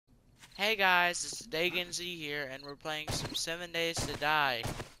Hey guys, it's Dagan Z here, and we're playing some 7 Days to Die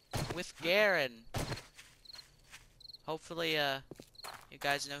with Gerron. Hopefully, you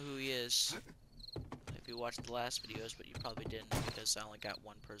guys know who he is. If you watched the last videos, but you probably didn't because I only got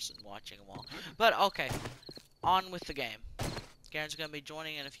one person watching them all. But okay, on with the game. Gerron's gonna be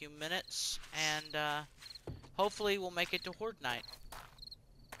joining in a few minutes, and hopefully we'll make it to Horde Night.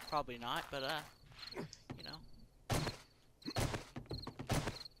 Probably not, but you know.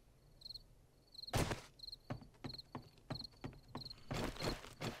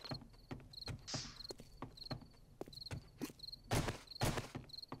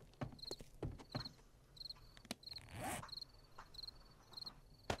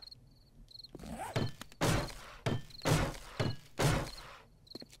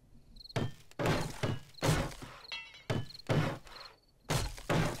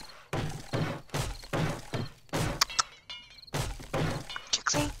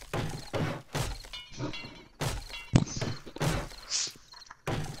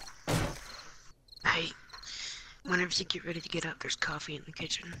 Hey, whenever you get ready to get up, there's coffee in the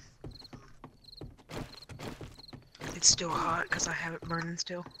kitchen. It's still hot because I have it burning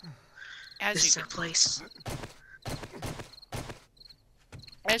still. This is our place.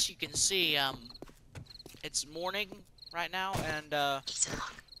 As you can see, it's morning right now, and Oh,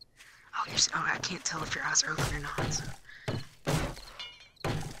 I can't tell if your eyes are open or not. So.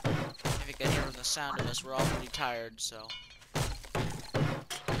 if you can hear from the sound of us, we're all pretty tired, so.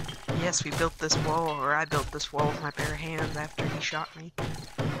 Yes, we built this wall, or I built this wall with my bare hands after he shot me.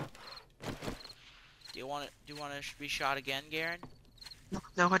 Do you want to be shot again, Gerron?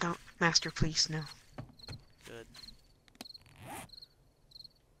 No, I don't. Master, please, no. Good.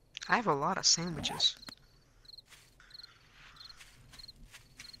 I have a lot of sandwiches.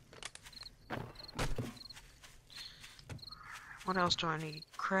 What else do I need?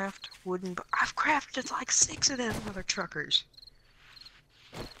 Craft wooden. I've crafted like 6 of them other truckers.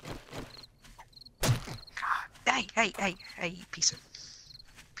 God, hey, you piece of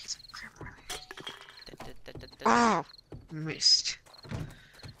crap. Oh, missed.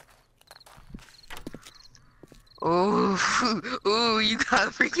 Ooh, you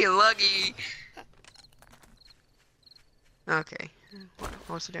got freaking lucky. Okay,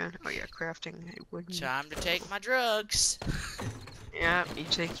 what's it doing? Oh yeah, crafting a wooden. Time to take my drugs. Yeah, you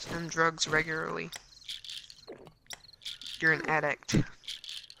take them drugs regularly. You're an addict.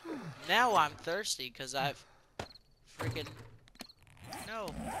 Now I'm thirsty because I've freaking. No,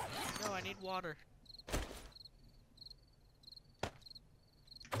 I need water.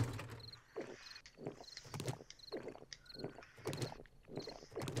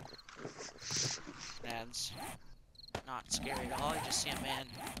 That's not scary at all. You just see a man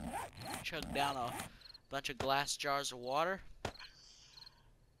chug down a bunch of glass jars of water.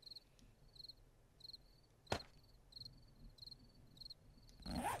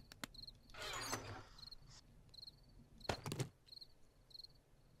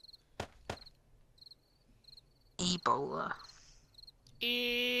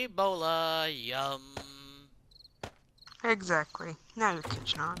 Ebola, yum. Exactly. Now you're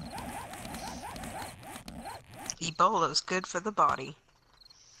catching on. Ebola's good for the body.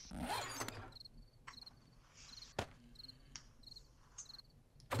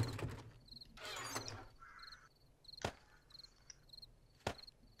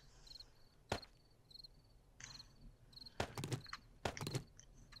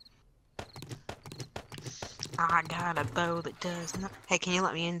 I got a bow that does not. Hey, can you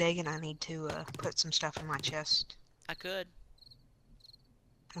let me in, Dagan? I need to put some stuff in my chest. I could.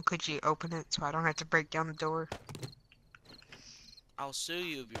 Well, could you open it so I don't have to break down the door? I'll sue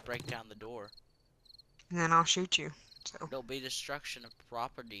you if you break down the door. And then I'll shoot you. So. There'll be destruction of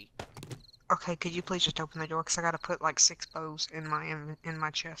property. Okay, could you please just open the door? Cause I gotta put like 6 bows in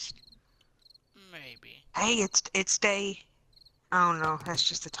my chest. Maybe. Hey, it's day. Oh no, that's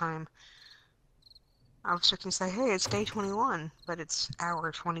just the time. I was just gonna say, hey, it's day 21, but it's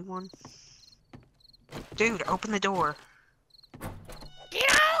hour 21. Dude, open the door. Get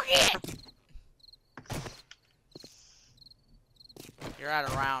out here! You're out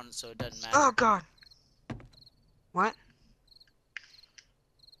of rounds, so it doesn't matter. Oh god. What?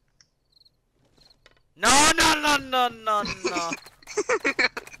 No.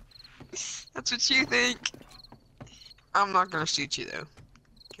 That's what you think. I'm not gonna shoot you though,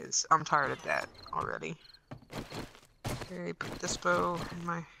 because I'm tired of that already. Okay, put this bow in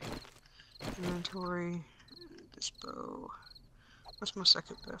my inventory. This bow. What's my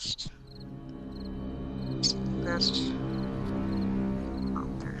second best? Second best. Oh,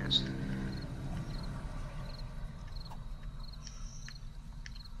 there it is.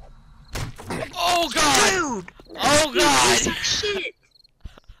 Oh god! Dude! Oh You piece god! of shit!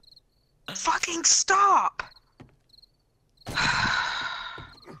 Fucking stop!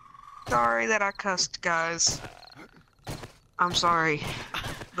 Sorry that I cussed, guys. I'm sorry.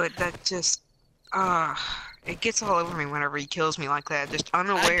 But that just... it gets all over me whenever he kills me like that, just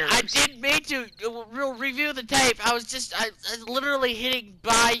unawares. I didn't mean to review the tape. I was literally hitting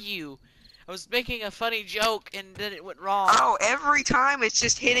by you. I was making a funny joke and then it went wrong. Oh, every time it's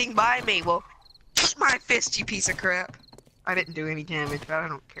just hitting by me. Well, eat my fist, you piece of crap. I didn't do any damage, but I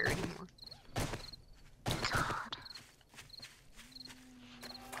don't care anymore. God.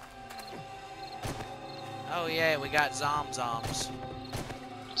 Oh yeah, we got zoms.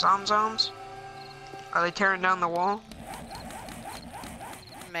 Zomzoms? Are they tearing down the wall?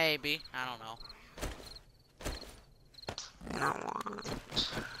 Maybe. I don't know. And I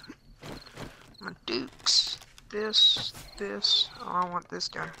want my dukes. This. Oh, I want this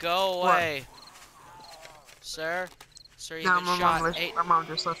gun. Go away. Sir? Sir, you've been shot my mom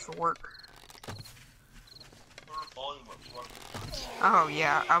just left for work. Oh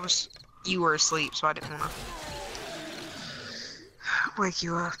yeah, you were asleep, so I didn't wanna wake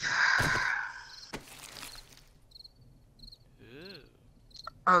you up. Ooh.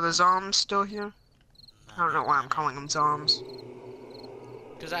 Oh, the zoms still here? I don't know why I'm calling them zoms.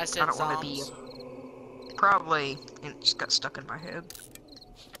 Because I said I don't want to be. Probably, and it just got stuck in my head.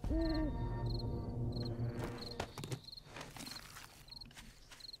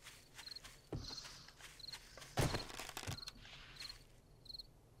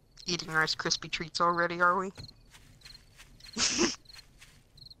 Eating Rice Krispie treats already, are we?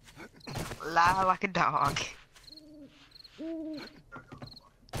 Lie like a dog.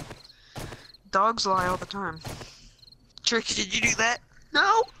 Dogs lie all the time. Trix, did you do that?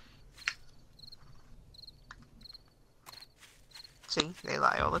 No! See, they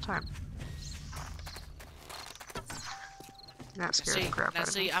lie all the time. That scared the crap out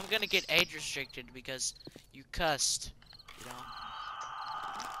of me. I'm gonna get age restricted because you cussed, you know?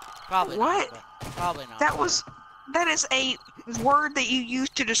 Probably What? not, but probably not. That is a word that you use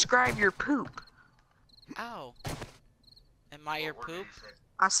to describe your poop. Oh. Am I your poop?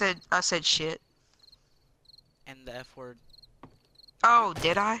 I said shit. And the F word. Oh,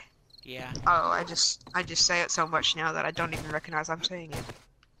 did I? Yeah. Oh, I just say it so much now that I don't even recognize I'm saying it.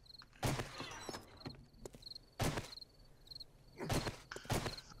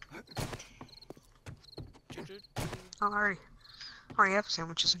 Oh, I already have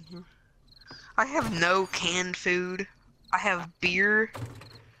sandwiches in here. I have no canned food. I have beer.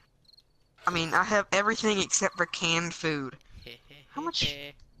 I mean, I have everything except for canned food. How much?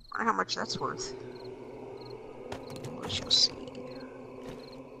 I wonder how much that's worth. We shall see.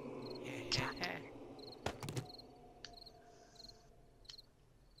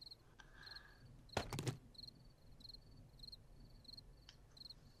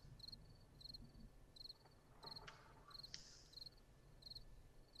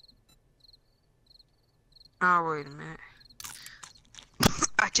 Oh, wait a minute.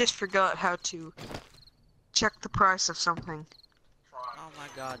 I just forgot how to check the price of something. Oh my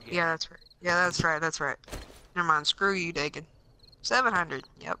god, Yeah, that's right. Yeah, that's right. Never mind, screw you, Dagan. 700.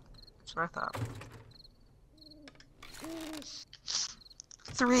 Yep, that's what I thought.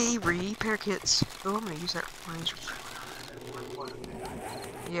 3 repair kits. Oh, I'm gonna use that for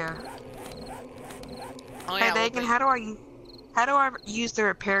yeah. Oh, Hey, yeah, Dagan, how do I use the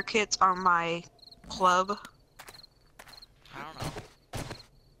repair kits on my club? I don't know.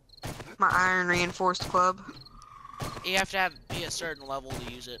 My iron reinforced club? You have to be a certain level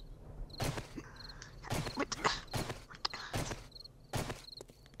to use it. What?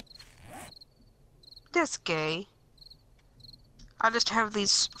 That's gay. I just have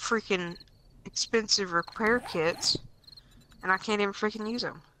these freaking expensive repair kits, and I can't even freaking use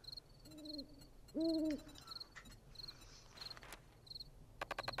them.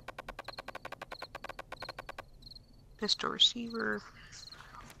 Pistol receiver.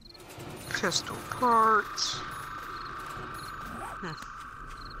 Pistol parts.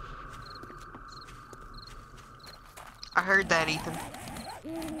 I heard that, Ethan.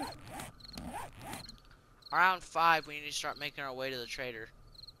 Around 5, we need to start making our way to the trader.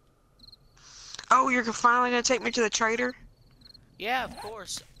 Oh, you're finally gonna take me to the trader? Yeah, of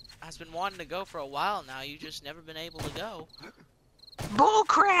course. I've been wanting to go for a while now. You just never been able to go. Bull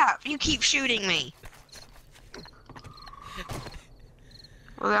crap! You keep shooting me.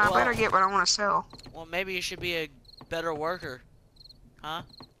 Well, then I better get what I want to sell. Well, maybe you should be a better worker. Huh?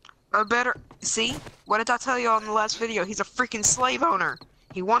 A better... See? What did I tell you on the last video? He's a freaking slave owner.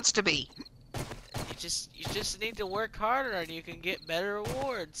 He wants to be. You just need to work harder and you can get better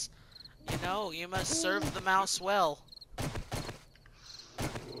rewards. You know, you must serve the mouse well.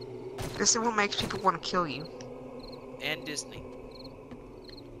 This is what makes people want to kill you. And Disney.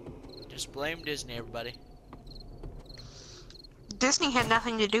 Just blame Disney, everybody. Disney had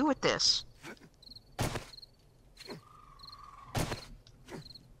nothing to do with this.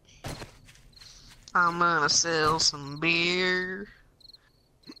 I'm gonna sell some beer.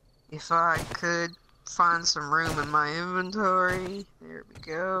 If I could find some room in my inventory. There we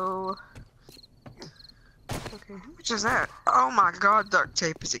go. Okay, how much is that? Oh my god, duct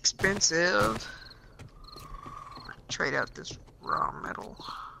tape is expensive. Trade out this raw metal.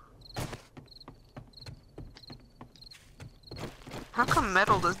 How come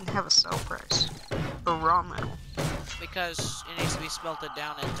metal doesn't have a sell price? Or raw metal? Because it needs to be smelted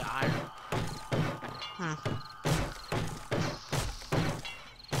down into iron.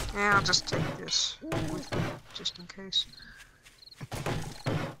 Yeah, I'll just take this with me, just in case.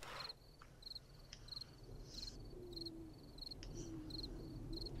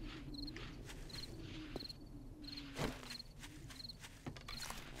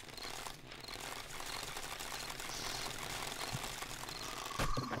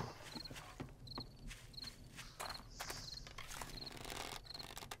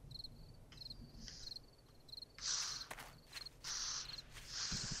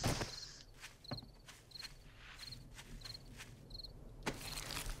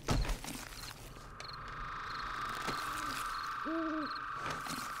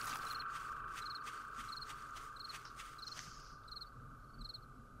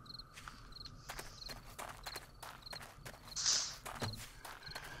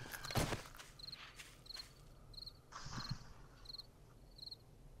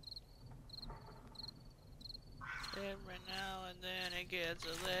 Every now and then it gets a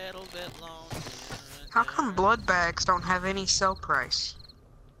little bit lonely. How come blood bags don't have any sell price?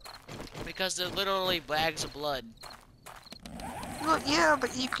 Because they're literally bags of blood. Well, yeah,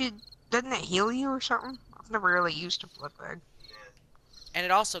 but you could... Doesn't it heal you or something? I've never really used a blood bag. And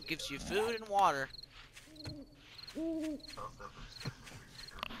it also gives you food and water.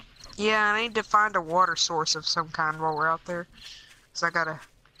 Yeah, I need to find a water source of some kind while we're out there. So I gotta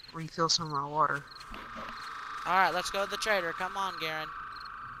refill some of my water. Alright, let's go to the trader. Come on, Gerron.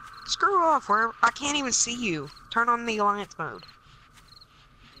 Screw off, where I can't even see you. Turn on the alliance mode.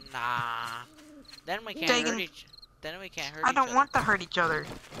 Nah. Then we can't Dang hurt it. each. Then we can't hurt I each don't other. want to hurt each other.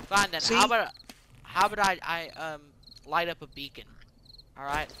 Fine then. See? How about I light up a beacon? All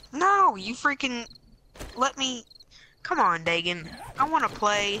right. No, you freaking let me. Come on, Dagan. I want to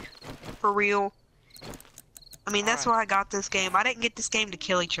play for real. I mean, that's Alright. why I got this game. I didn't get this game to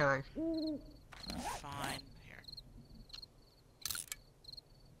kill each other. Fine. Here.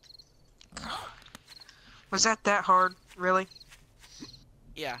 Was that hard? Really?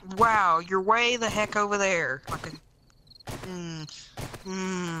 Yeah. Wow, you're way the heck over there. Like a,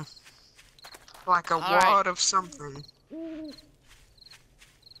 like a wad of something.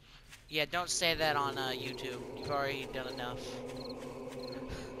 Yeah. Don't say that on YouTube. You've already done enough.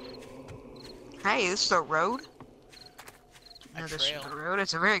 Hey, this is a road. A No, this trail. isn't a road.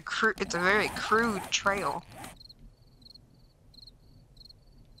 It's a very crude trail.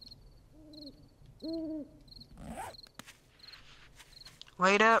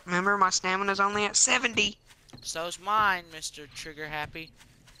 Wait up, remember my stamina's only at 70. So's mine, Mr. Trigger Happy.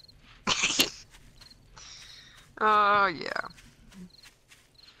 Oh, yeah.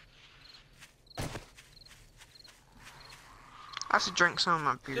 I should drink some of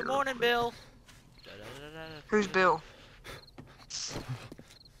my beer. Good morning, Bill. Who's Bill?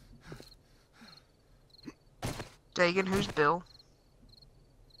 Dagan, who's Bill?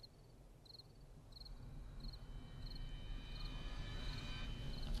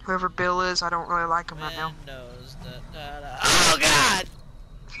 Whoever Bill is, I don't really like him right now. Windows, Oh God!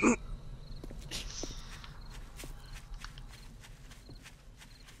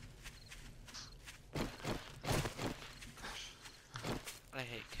 I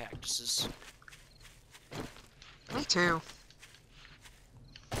hate cactuses. Me too.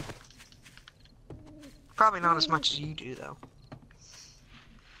 Probably not as much as you do, though.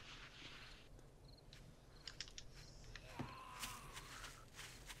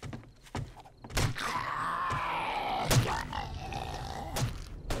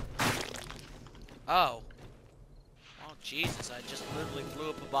 Oh. Oh Jesus! I just literally blew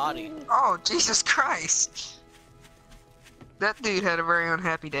up a body. Oh, Jesus Christ! That dude had a very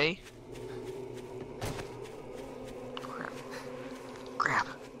unhappy day. Grab. Grab.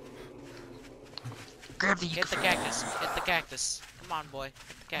 Grab the Hit the cactus. Hit the cactus. Come on, boy.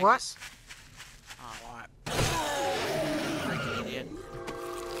 Hit the cactus. What? Oh, alright. Freaking idiot.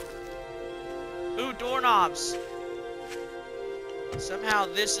 Ooh, doorknobs. Somehow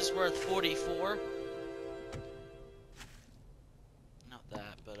this is worth 44. Not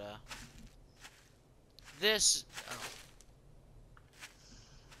that, but this. Oh.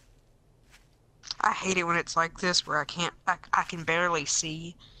 I hate it when it's like this where I can barely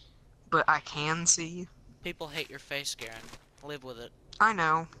see, but I can see. People hate your face, Gerron. Live with it. I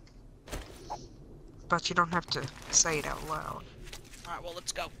know. But you don't have to say it out loud. Alright, well,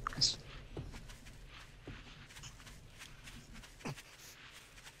 let's go.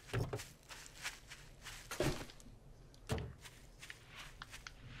 Oh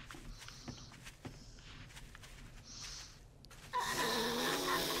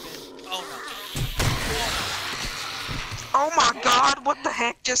no. Oh my god, what the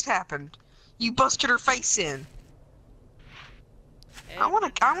heck just happened? You busted her face in. I wanna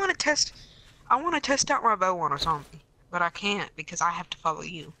test out my bow on a zombie, but I can't because I have to follow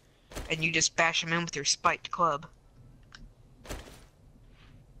you. And you just bash him in with your spiked club.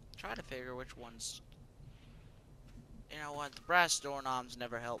 Try to figure which ones. You know what? The brass doorknobs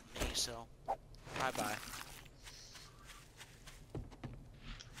never helped me, so bye-bye.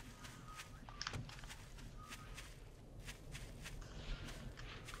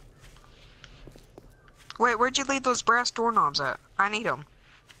 Wait, where'd you leave those brass doorknobs at? I need them.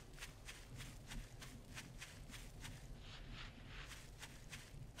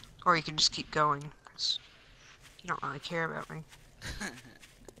 Or you can just keep going, 'cause you don't really care about me.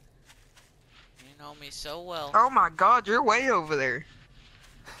 You know me so well. Oh my god, you're way over there.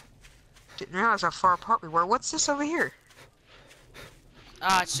 Didn't realize how far apart we were. What's this over here?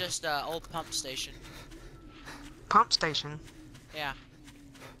 Ah, it's just old pump station. Pump station. Yeah.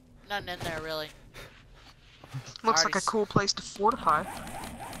 Nothing in there really. Looks like a cool place to fortify.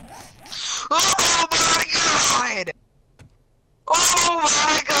 Oh my god! Oh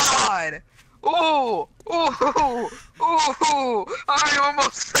my god! Oh! Oh! Oh! I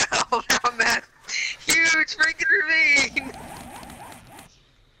almost fell down that huge freaking ravine!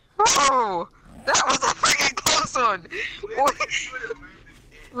 Oh! That was a freaking close one!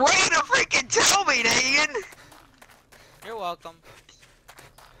 Way to freaking tell me, Dagan! You're welcome.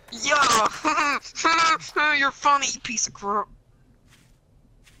 Yo! You're funny, you piece of crap.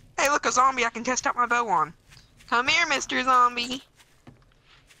 Hey, look, a zombie I can test out my bow on. Come here, Mr. Zombie.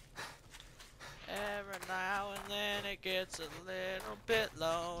 Every now and then it gets a little bit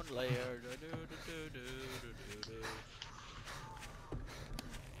lonely.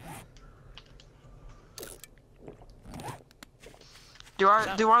 Do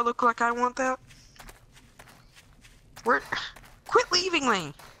I look like I want that? Quit leaving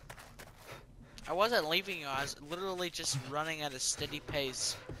me. I wasn't leaving you. I was literally just running at a steady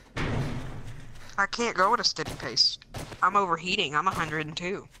pace. I can't go at a steady pace. I'm overheating. I'm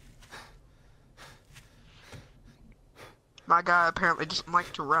 102. My guy apparently doesn't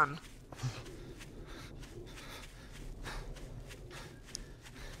like to run.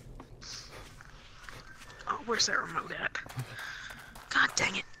 Oh, where's that remote at? God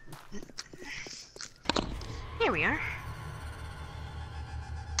dang it. Here we are.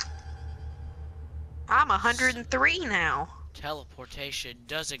 I'm 103 now. Teleportation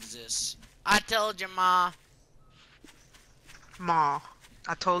does exist. I told you, Ma. Ma.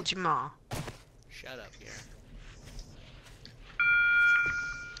 I told you, Ma. Shut up here.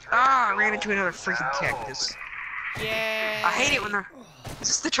 Ah, I ran into another freaking cactus. Yeah. I hate it when they're... Is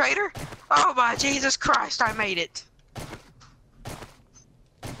this the traitor? Oh my Jesus Christ, I made it.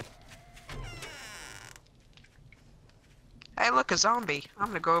 Hey, look, a zombie. I'm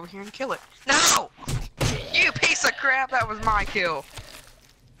gonna go over here and kill it. No! You piece of crap, that was my kill.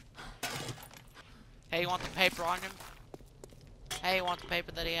 Hey, you want the paper on him? Hey, you want the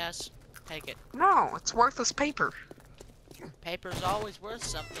paper that he has? Take it. No, it's worthless paper. Paper's always worth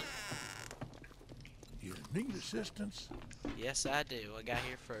something. You need assistance? Yes, I do. I got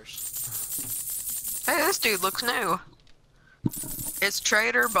here first. Hey, this dude looks new. It's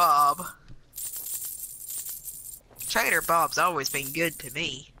Trader Bob. Trader Bob's always been good to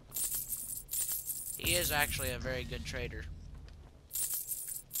me. He is actually a very good trader.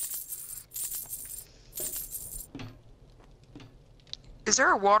 Is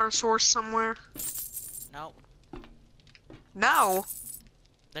there a water source somewhere? Nope. No.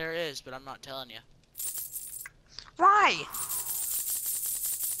 There is, but I'm not telling you. Why?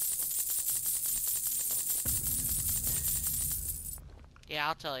 Yeah,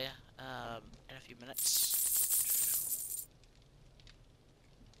 I'll tell you. In a few minutes.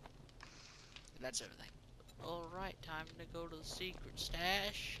 That's everything. Alright, time to go to the secret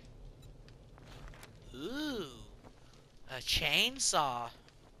stash. Ooh. A chainsaw.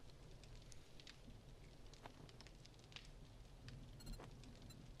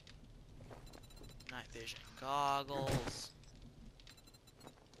 Night vision goggles.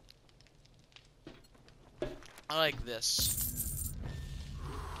 I like this.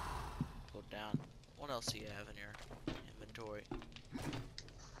 Go down. What else do you have in your inventory?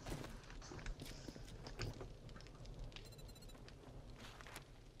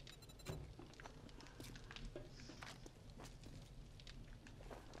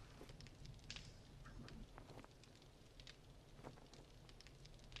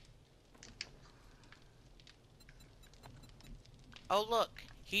 Oh look,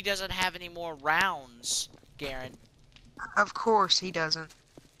 he doesn't have any more rounds, Gerron. Of course he doesn't.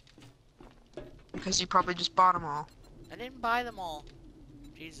 Because you probably just bought them all. I didn't buy them all.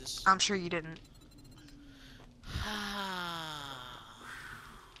 Jesus. I'm sure you didn't.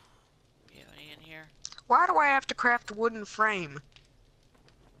 You have any in here? Why do I have to craft a wooden frame?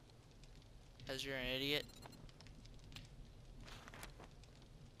 Because you're an idiot.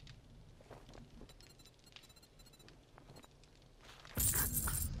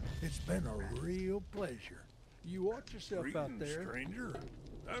 It's been a real pleasure. You watch yourself out Greetings, there. stranger.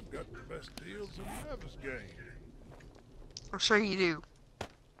 I've got the best deals in Nevis game. I'm sure you do.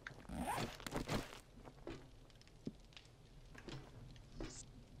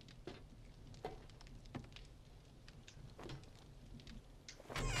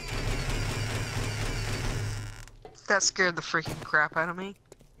 That scared the freaking crap out of me.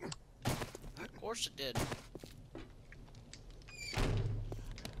 Of course it did.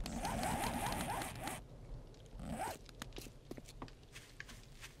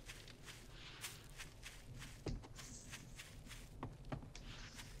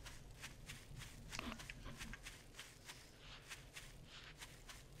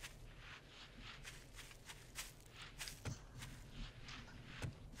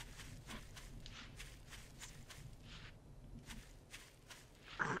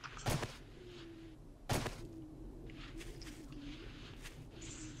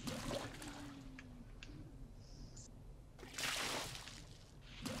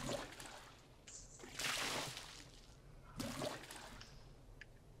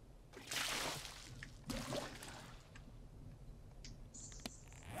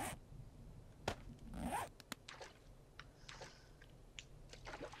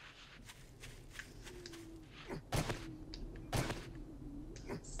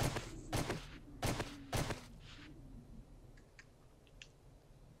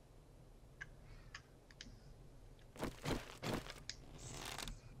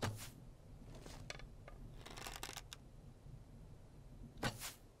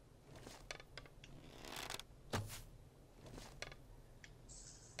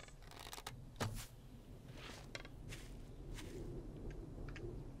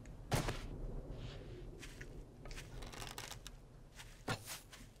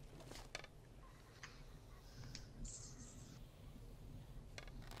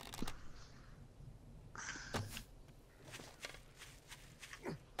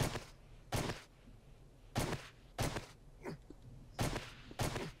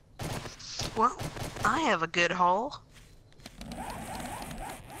 Well, I have a good haul.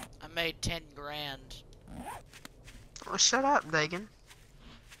 I made 10 grand. Well, shut up, Dagan.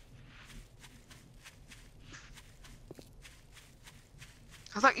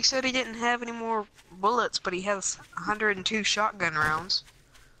 I thought you said he didn't have any more bullets, but he has 102 shotgun rounds.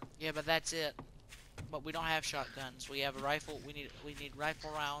 Yeah, but that's it. But we don't have shotguns. We have a rifle. We need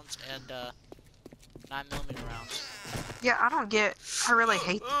rifle rounds and 9mm rounds. Yeah, I don't get. I really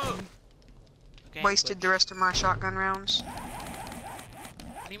hate that you Okay, wasted but the rest of my shotgun rounds.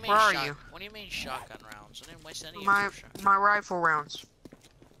 what do you mean Where are you? What do you mean shotgun rounds? I didn't waste any of My your shot. my rifle rounds.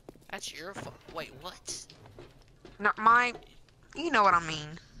 That's your fault. Wait, what? No, my. You know what I mean.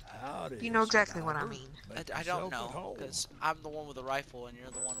 Howdy, You know exactly what I survivor. mean. Make I don't yourself at know, home. because I'm the one with the rifle and you're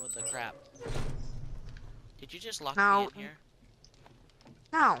the one with the crap. Did you just lock No. me in here?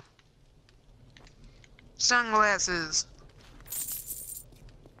 No. Sunglasses.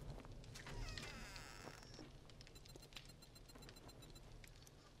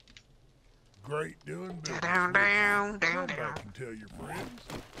 Great doing business. Down, with you. down, down, Come down. back and tell your friends.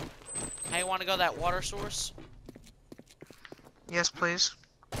 Hey, want to go to that water source? Yes, please.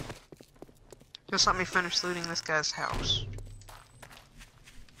 Just let me finish looting this guy's house.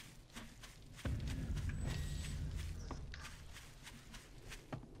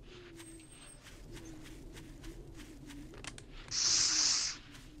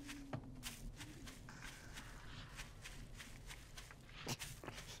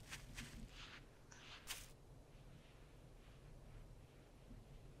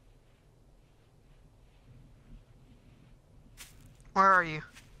 Where are you?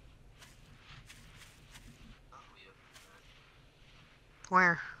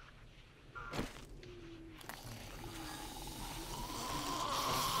 Where?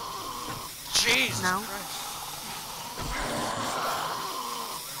 Jesus No. Christ.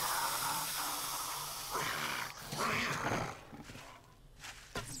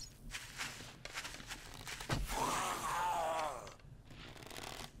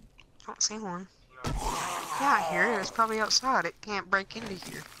 I don't see one. Yeah, I hear it. It's probably outside. It can't break into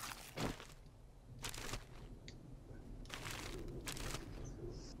here.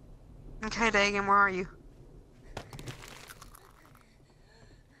 Okay, Dagan, where are you?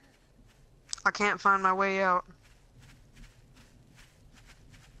 I can't find my way out.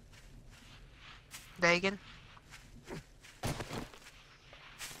 Dagan? I'm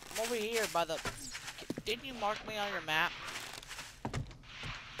over here by the... Didn't you mark me on your map?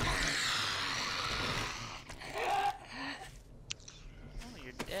 Oh,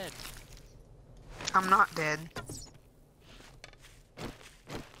 you're dead. I'm not dead. I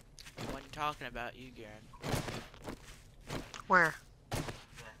wasn't talking about you, Gerron. Where?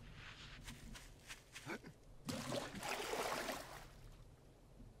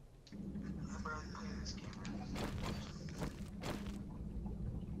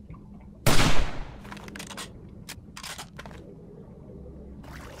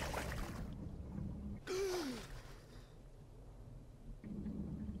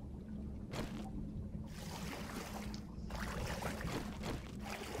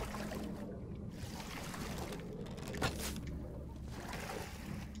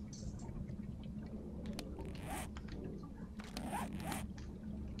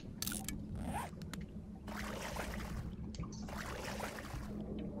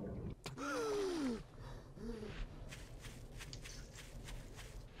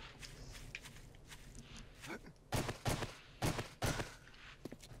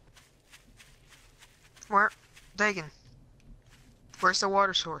 Where? Dagan. Where's the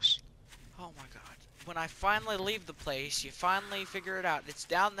water source? Oh my god. When I finally leave the place, you finally figure it out. It's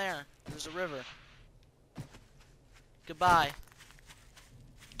down there. There's a river. Goodbye.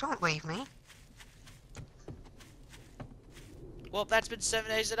 Don't leave me. Well, that's been 7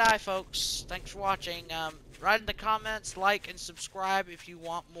 Days to Die, folks. Thanks for watching. Write in the comments, like, and subscribe if you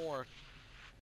want more.